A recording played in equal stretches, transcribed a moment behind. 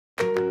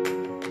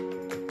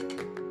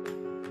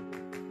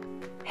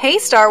Hey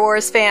Star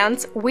Wars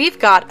fans, we've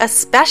got a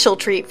special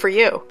treat for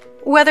you.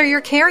 Whether you're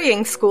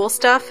carrying school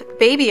stuff,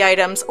 baby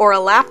items, or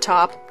a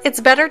laptop, it's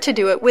better to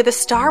do it with a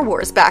Star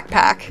Wars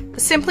backpack,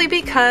 simply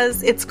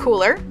because it's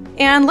cooler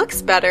and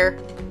looks better.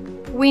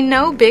 We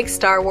know big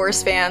Star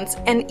Wars fans,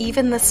 and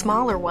even the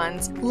smaller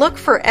ones, look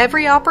for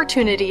every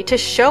opportunity to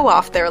show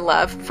off their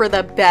love for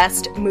the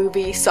best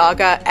movie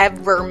saga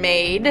ever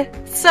made.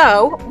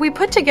 So, we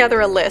put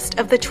together a list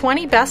of the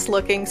 20 best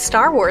looking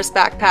Star Wars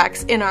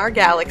backpacks in our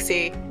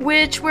galaxy,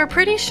 which we're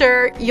pretty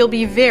sure you'll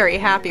be very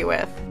happy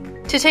with.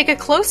 To take a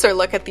closer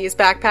look at these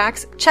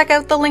backpacks, check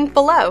out the link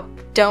below.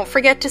 Don't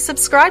forget to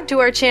subscribe to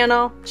our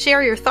channel,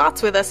 share your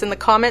thoughts with us in the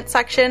comment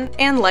section,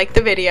 and like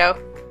the video.